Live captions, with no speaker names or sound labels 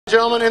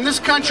Gentlemen, in this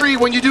country,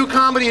 when you do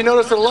comedy, you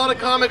notice that a lot of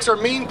comics are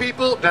mean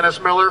people, Dennis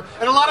Miller,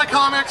 and a lot of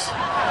comics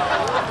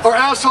are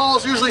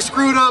assholes, usually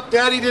screwed up.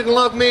 Daddy didn't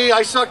love me,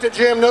 I sucked at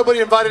gym, nobody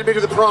invited me to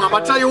the prom.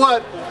 I tell you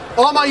what,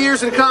 all my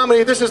years in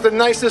comedy, this is the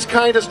nicest,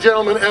 kindest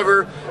gentleman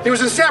ever. He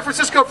was in San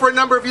Francisco for a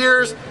number of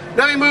years.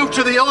 Now he moved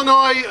to the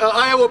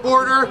Illinois-Iowa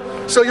border,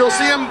 so you'll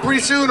see him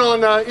pretty soon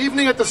on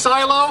Evening at the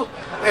Silo,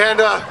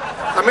 and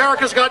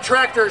America's Got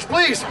Tractors.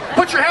 Please,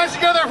 put your hands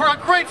together for a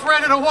great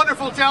friend and a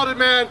wonderful, talented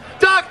man,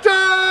 Dr.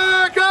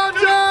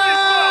 Gonzo!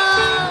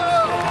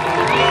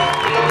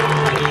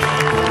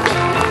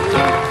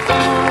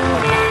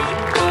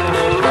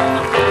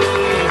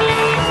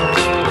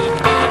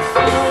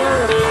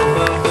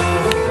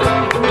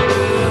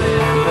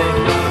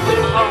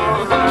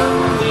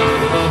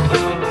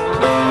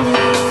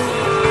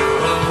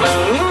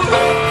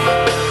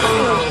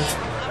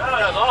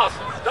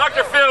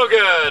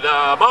 Good,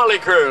 Motley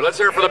Crew. Let's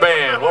hear it for the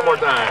band one more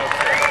time.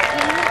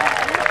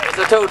 It's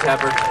a toe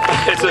tapper.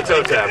 It's a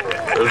toe tapper.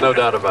 There's no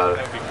doubt about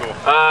it.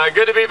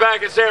 Good to be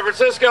back in San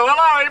Francisco.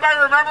 Hello, anybody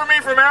remember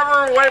me from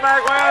ever way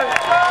back when?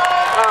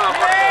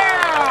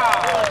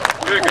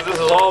 Good, because this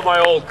is all my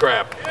old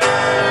crap.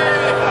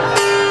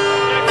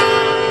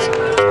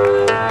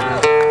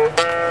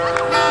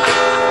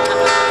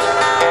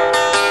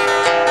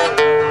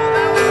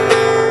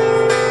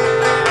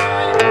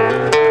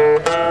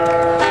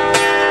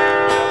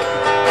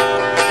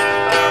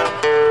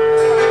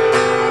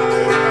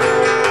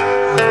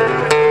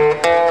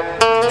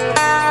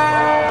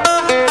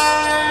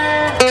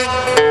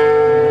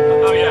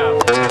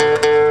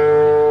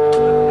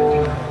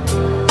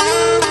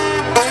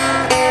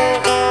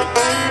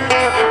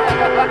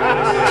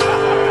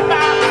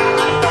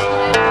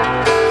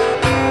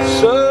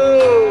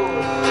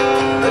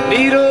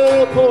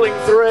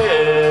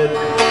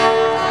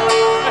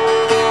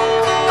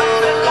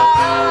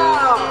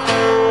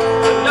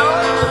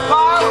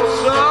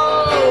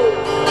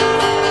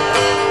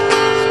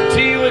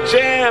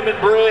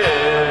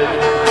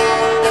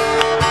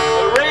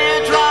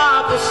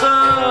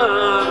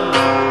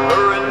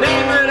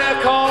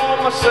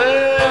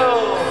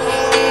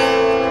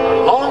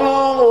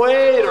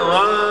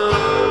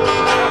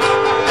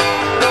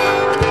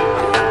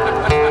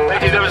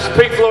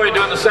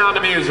 Sound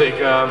of music.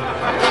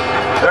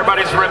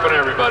 Everybody's ripping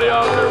everybody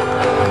out there.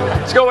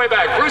 Let's go way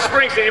back. Bruce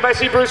Springsteen. Anybody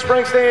see Bruce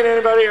Springsteen?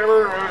 Anybody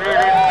ever?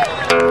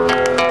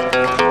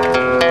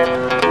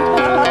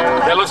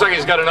 It looks like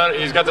he's got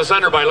this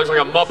underbite. It looks like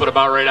a Muppet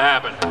about ready to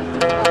happen.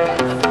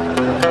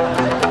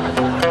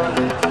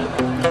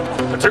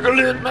 I took a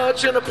lit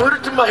match and I put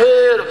it to my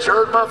head. I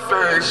charred my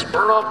face,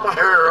 burn off my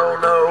hair. Oh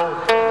no,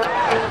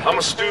 I'm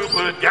a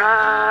stupid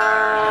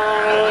guy.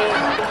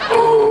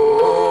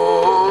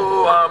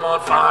 Oh, I'm on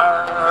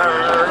fire.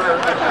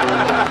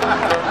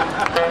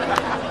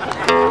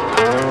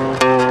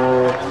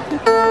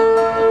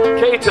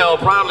 K-Tel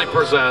proudly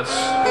presents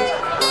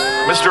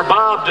Mr.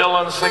 Bob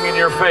Dylan singing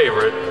your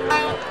favorite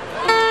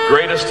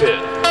greatest hit.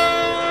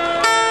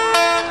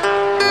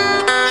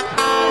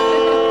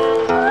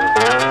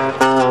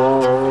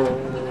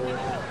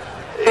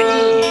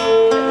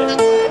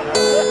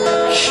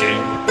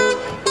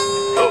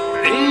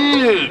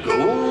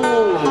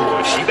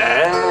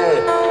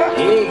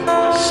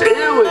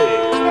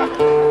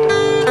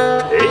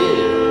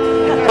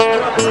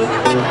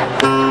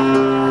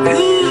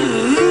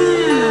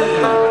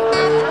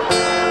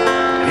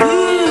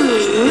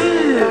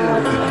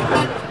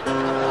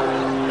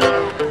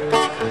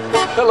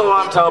 Hello,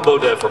 I'm Tom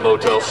Bodette from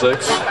Motel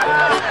 6.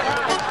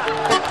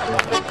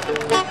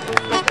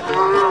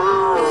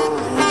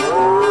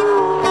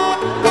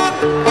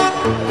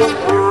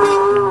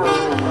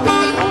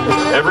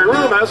 Every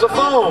room has a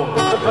phone.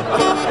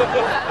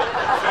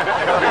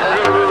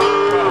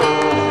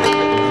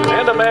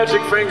 And a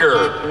magic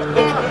finger.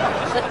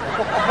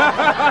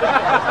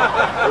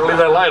 Better leave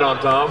that light on,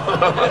 Tom.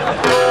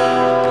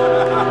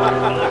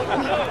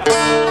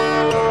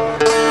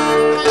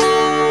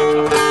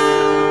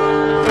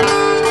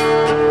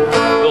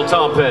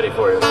 Tom Petty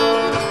for you.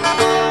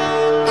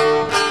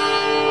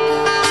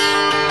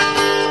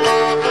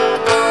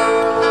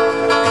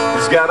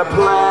 He's got a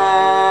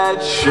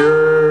plaid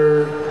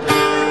shirt,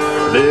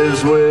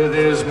 lives with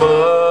his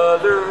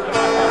mother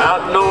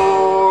out in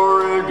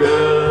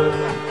Oregon,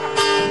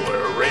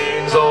 where it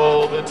rains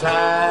all the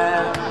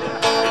time.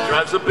 He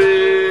drives a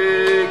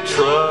big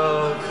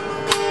truck,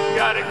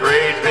 got a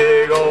great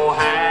big old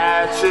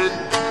hatchet,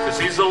 'cause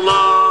he's a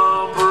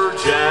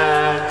lumberjack.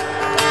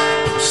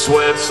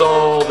 Sweats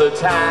all the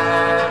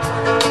time,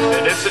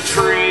 and it's a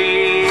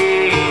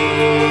tree.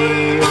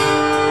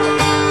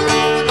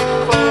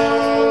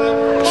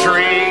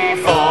 Tree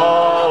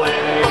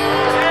falling.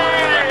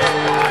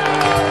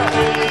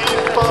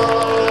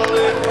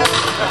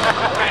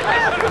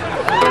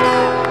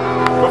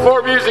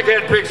 Before music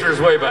had pictures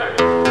way back.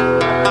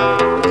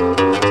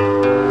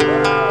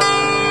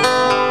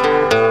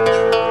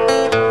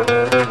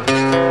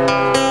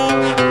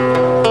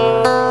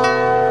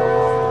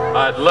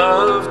 I'd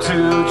love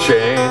to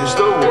change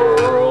the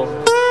world.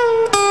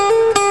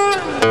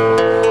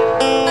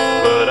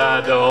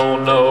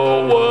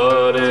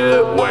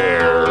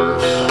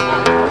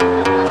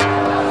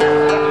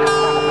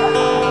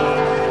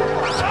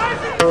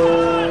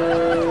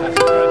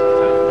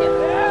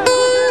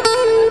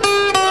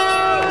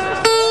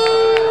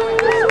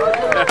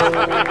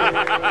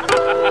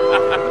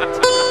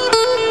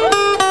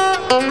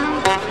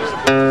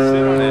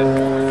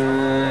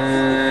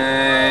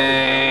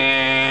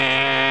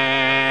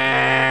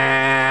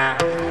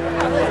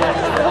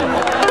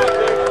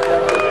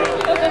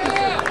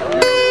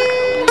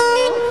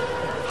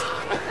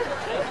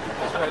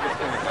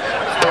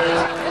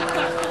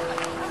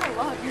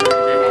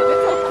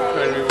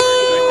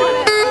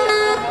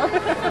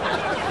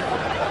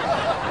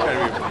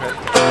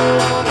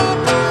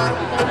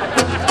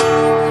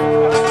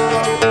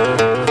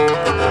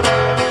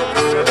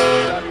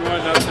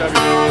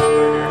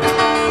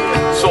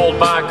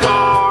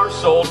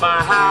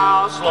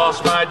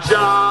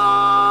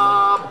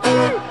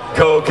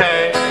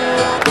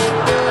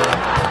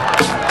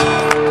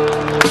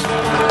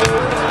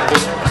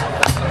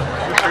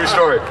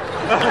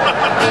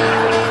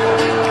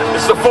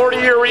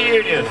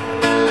 reunion.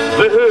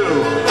 The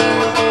Who.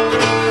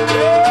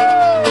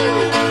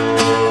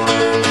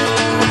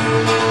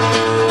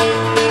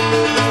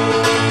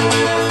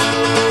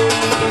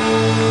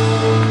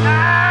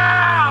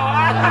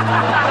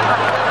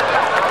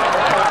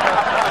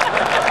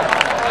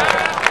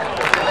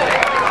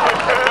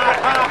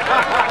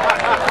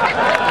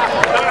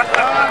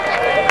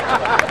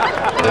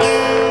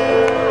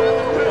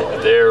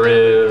 There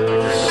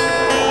is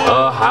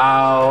a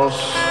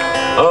house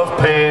of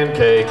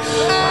pancakes.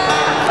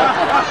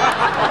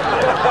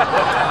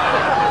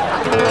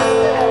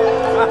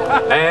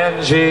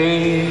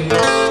 Angie,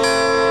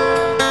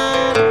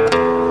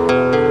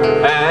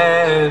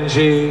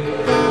 Angie,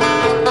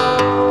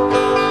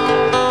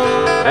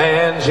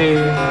 Angie,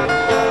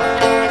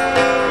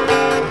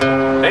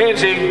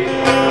 Angie.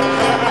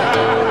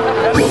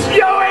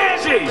 Yo,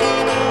 Angie!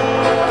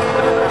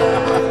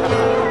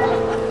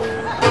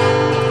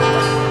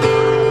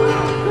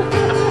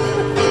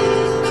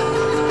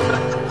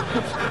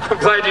 I'm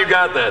glad you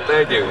got that.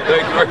 Thank you.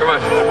 Thank you very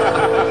much.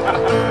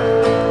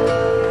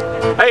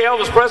 Hey,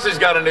 Elvis Presley's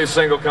got a new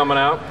single coming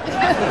out.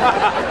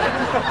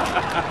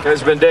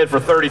 Guy's been dead for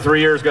 33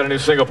 years, got a new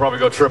single, probably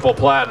go triple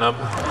platinum.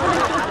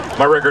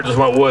 My record just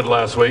went wood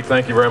last week.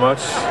 Thank you very much.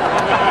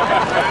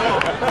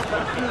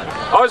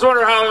 I always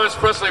wonder how Elvis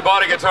Presley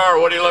bought a guitar.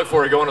 What do you look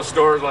for? You go into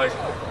stores like...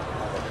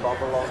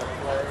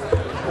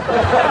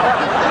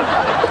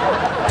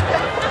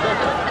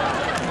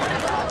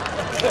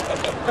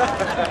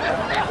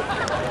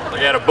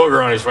 He had a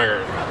booger on his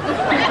finger.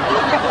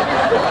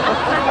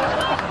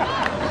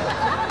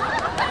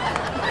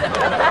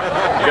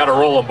 You gotta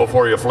roll them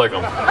before you flick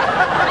them.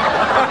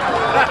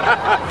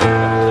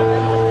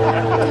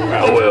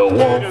 Well,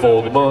 1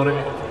 for the money,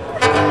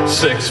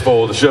 6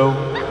 for the show,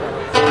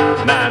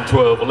 9,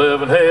 12,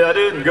 11, hey, I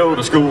didn't go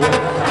to school.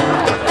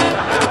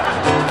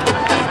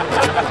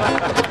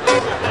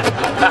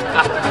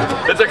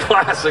 It's a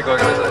classic, what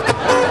can I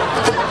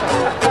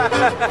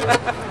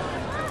say?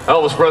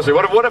 Elvis Presley.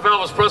 What if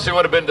Elvis Presley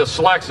would have been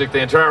dyslexic? The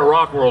entire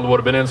rock world would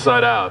have been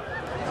inside out.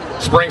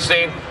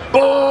 Springsteen,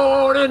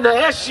 born in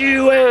the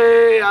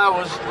SUA. I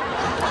was.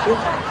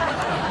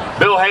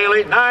 Bill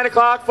Haley, 9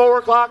 o'clock, 4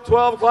 o'clock,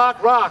 12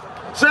 o'clock, rock.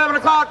 7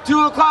 o'clock,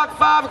 2 o'clock,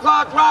 5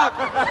 o'clock, rock.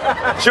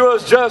 She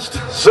was just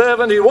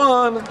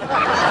 71.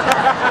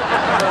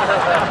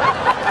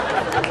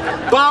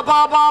 Ba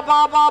ba ba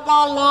ba ba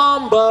ba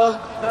lumba.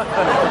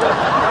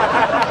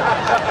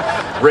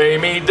 Re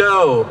mi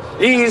do,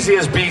 easy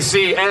as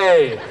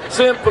BCA,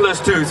 simple as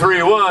 2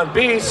 3 1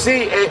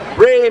 BCA.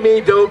 Re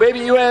mi do, baby,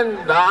 you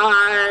and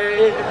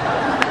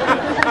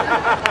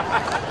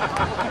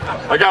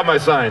I got my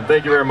sign.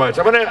 Thank you very much.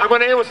 I'm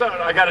gonna end with something.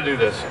 I gotta do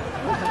this.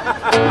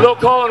 A little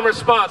call and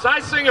response. I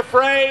sing a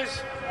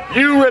phrase,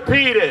 you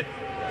repeat it.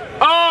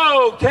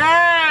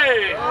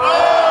 Okay.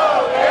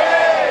 Okay.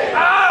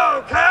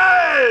 Okay.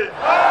 Okay.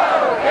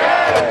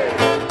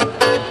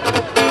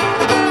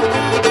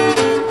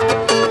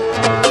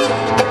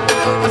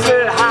 I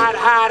said hide,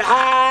 hide,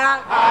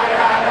 hide. Hide,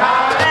 hide,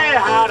 hide. Hey,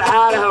 hide,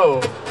 hide,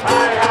 ho.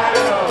 Hide, hide,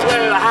 ho.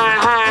 Well, hide,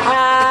 hide,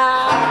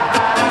 hide.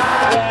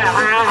 Yeah,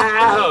 hide,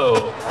 hide, ho.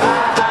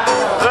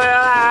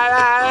 Well, hide,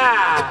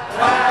 hide,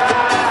 hide.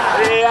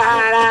 Yeah,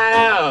 hide, hide,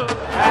 ho.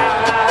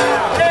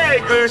 Hey,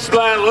 goose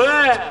blind.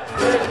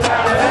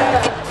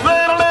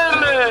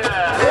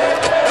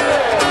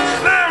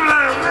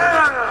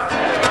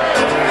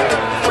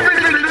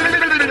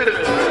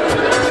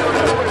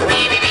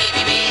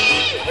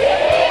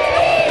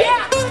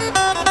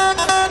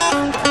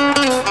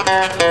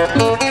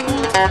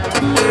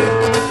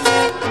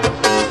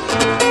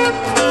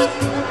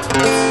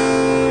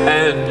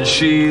 And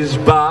she's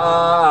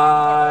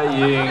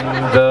buying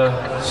the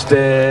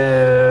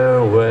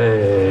stairway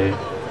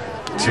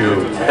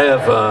to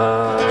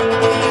heaven.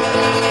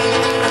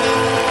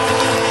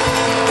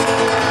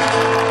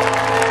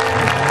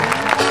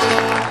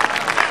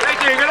 Thank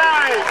you, good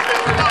night.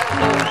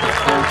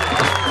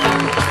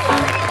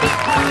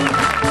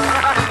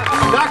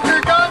 Dr.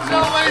 Gonzo,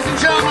 ladies and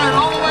gentlemen,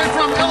 all the way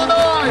from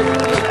Illinois.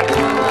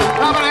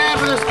 Have a hand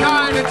for this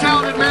kind and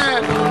talented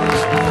man.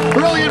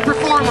 Brilliant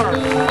performer.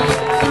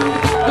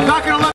 I'm not going to let